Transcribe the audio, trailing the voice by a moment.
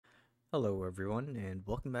Hello everyone and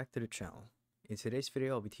welcome back to the channel. In today's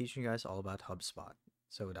video, I'll be teaching you guys all about HubSpot.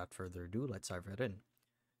 So without further ado, let's dive right in.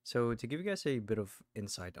 So to give you guys a bit of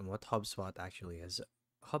insight on what HubSpot actually is,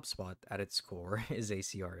 HubSpot at its core is a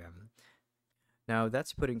CRM. Now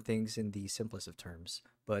that's putting things in the simplest of terms,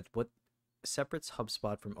 but what separates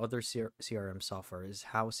HubSpot from other CRM software is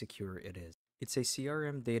how secure it is. It's a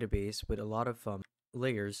CRM database with a lot of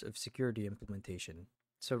layers of security implementation.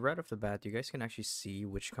 So right off the bat, you guys can actually see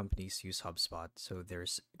which companies use HubSpot. So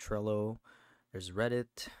there's Trello, there's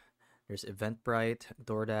Reddit, there's Eventbrite,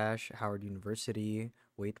 DoorDash, Howard University,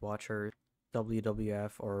 Weight Watchers,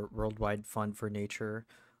 WWF or Worldwide Fund for Nature,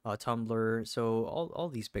 Tumblr. So all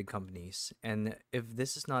these big companies. And if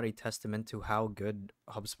this is not a testament to how good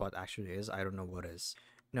HubSpot actually is, I don't know what is.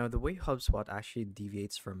 Now, the way HubSpot actually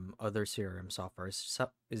deviates from other CRM software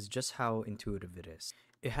is just how intuitive it is.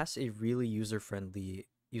 It has a really user-friendly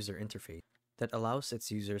user interface that allows its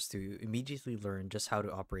users to immediately learn just how to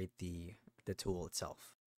operate the tool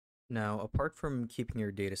itself. Now, apart from keeping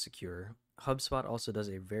your data secure, HubSpot also does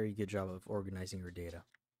a very good job of organizing your data.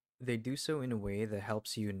 They do so in a way that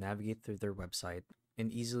helps you navigate through their website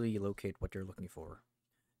and easily locate what you're looking for.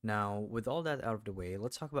 Now, with all that out of the way,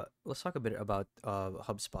 let's talk a bit about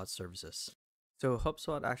HubSpot services. So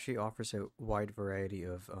HubSpot actually offers a wide variety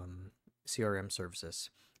of CRM services.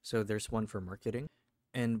 So there's one for marketing,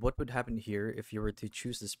 and what would happen here if you were to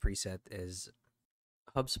choose this preset is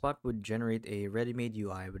HubSpot would generate a ready-made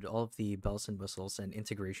UI with all of the bells and whistles and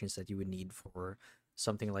integrations that you would need for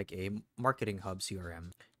something like a marketing hub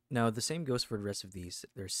CRM. Now, the same goes for the rest of these.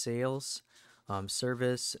 There's sales,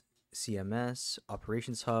 service, CMS,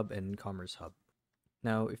 operations hub, and commerce hub.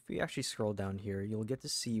 Now, if we actually scroll down here, you'll get to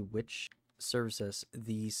see which services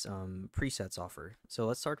these presets offer. So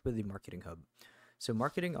let's start with the marketing hub. So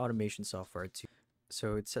marketing automation software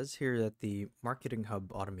so it says here that the Marketing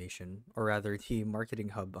Hub automation, or rather the Marketing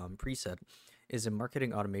Hub preset, is a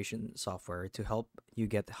marketing automation software to help you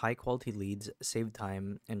get high quality leads, save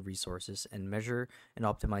time and resources, and measure and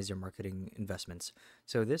optimize your marketing investments.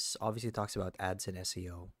 So this obviously talks about ads and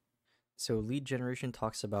SEO. So lead generation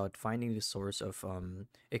talks about finding the source of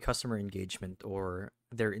a customer engagement or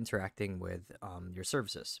they're interacting with your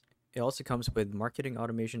services. It also comes with marketing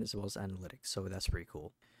automation as well as analytics, so that's pretty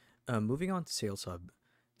cool. Moving on to Sales Hub.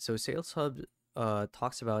 So Sales Hub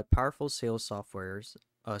talks about powerful sales software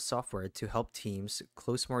to help teams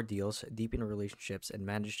close more deals, deepen relationships, and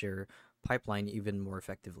manage their pipeline even more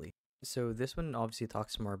effectively. So this one obviously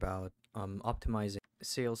talks more about optimizing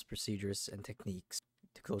sales procedures and techniques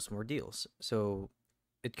to close more deals. So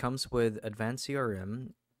it comes with advanced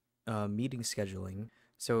CRM, meeting scheduling.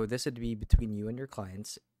 So this would be between you and your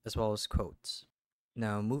clients, as well as quotes.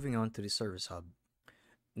 Now moving on to the Service Hub.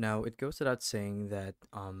 Now, it goes without saying that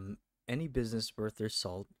any business worth their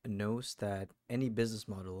salt knows that any business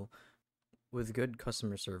model with good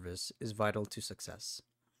customer service is vital to success.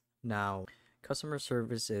 Now, customer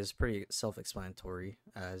service is pretty self explanatory,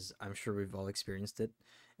 as I'm sure we've all experienced it.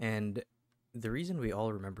 And the reason we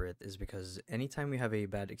all remember it is because anytime we have a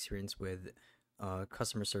bad experience with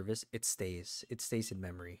customer service, it stays in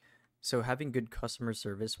memory. So having good customer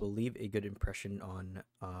service will leave a good impression on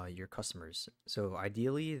your customers. So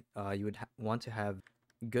ideally, you would want to have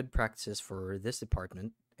good practices for this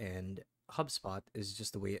department, and HubSpot is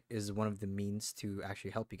just the way is one of the means to actually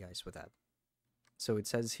help you guys with that. So it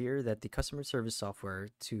says here that the customer service software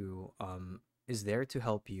to is there to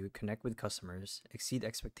help you connect with customers, exceed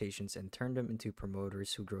expectations, and turn them into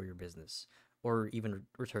promoters who grow your business, or even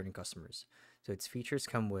returning customers. So its features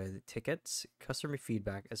come with tickets, customer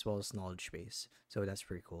feedback, as well as knowledge base. So that's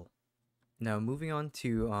pretty cool. Now moving on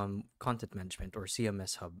to content management or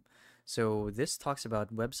CMS Hub. So this talks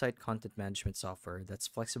about website content management software that's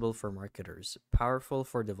flexible for marketers, powerful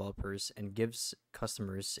for developers, and gives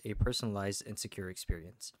customers a personalized and secure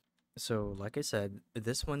experience. So like I said,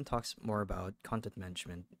 this one talks more about content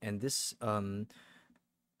management, and this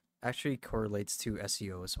actually correlates to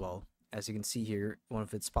SEO as well. As you can see here, one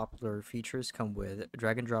of its popular features come with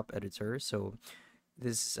drag and drop editor. So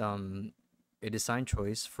this a design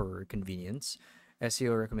choice for convenience,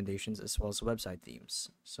 SEO recommendations, as well as website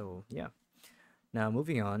themes. So yeah. Now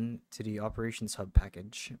moving on to the Operations Hub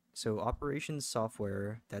package. So operations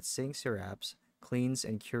software that syncs your apps, cleans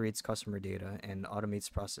and curates customer data, and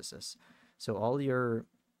automates processes. So all your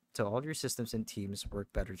systems and teams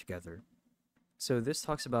work better together. So this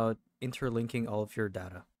talks about interlinking all of your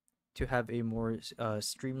data to have a more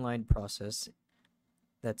streamlined process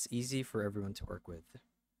that's easy for everyone to work with.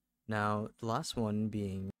 Now, the last one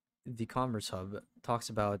being the Commerce Hub talks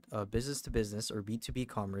about business to business or B2B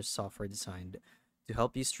commerce software designed to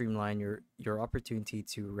help you streamline your opportunity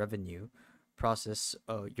to revenue process,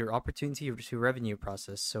 your opportunity to revenue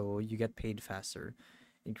process, so you get paid faster,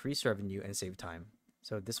 increase revenue, and save time.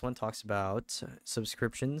 So this one talks about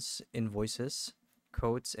subscriptions, invoices,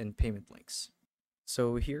 quotes, and payment links.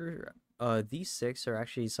 So here, these six are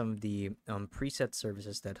actually some of the preset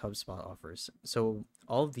services that HubSpot offers. So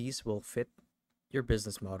all of these will fit your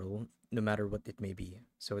business model, no matter what it may be.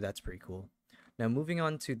 So that's pretty cool. Now, moving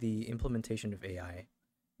on to the implementation of AI.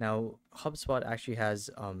 Now, HubSpot actually has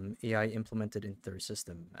AI implemented into their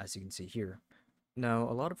system, as you can see here. Now,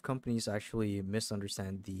 a lot of companies actually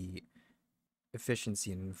misunderstand the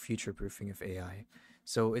efficiency and future proofing of AI.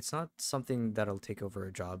 So it's not something that'll take over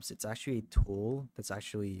our jobs. It's actually a tool that's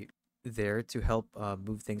actually there to help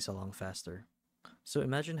move things along faster. So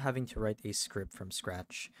imagine having to write a script from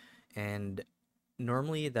scratch, and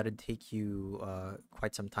normally that'd take you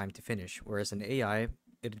quite some time to finish, whereas in AI,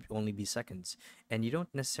 it'd only be seconds. And you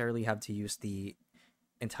don't necessarily have to use the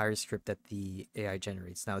entire script that the AI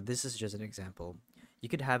generates. Now, this is just an example. You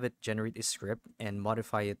could have it generate a script and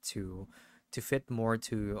modify it to fit more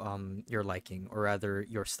to your liking, or rather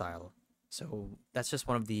your style. So that's just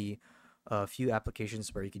one of the few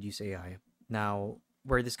applications where you could use AI. Now,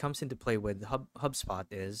 where this comes into play with HubSpot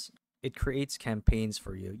is it creates campaigns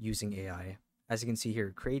for you using AI. As you can see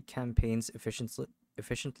here, create campaigns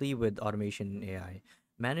efficiently with automation and AI.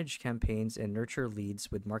 Manage campaigns and nurture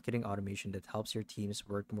leads with marketing automation that helps your teams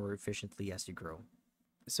work more efficiently as you grow.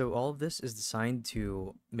 So all of this is designed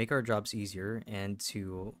to make our jobs easier and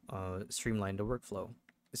to streamline the workflow.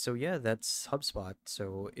 So yeah, that's HubSpot.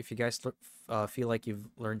 So if you guys feel like you've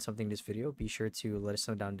learned something in this video, be sure to let us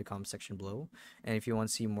know down in the comment section below. And if you want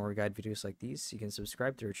to see more guide videos like these, you can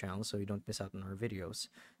subscribe to our channel so you don't miss out on our videos.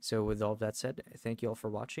 So with all of that said, thank you all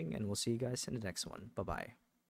for watching, and we'll see you guys in the next one. Bye bye.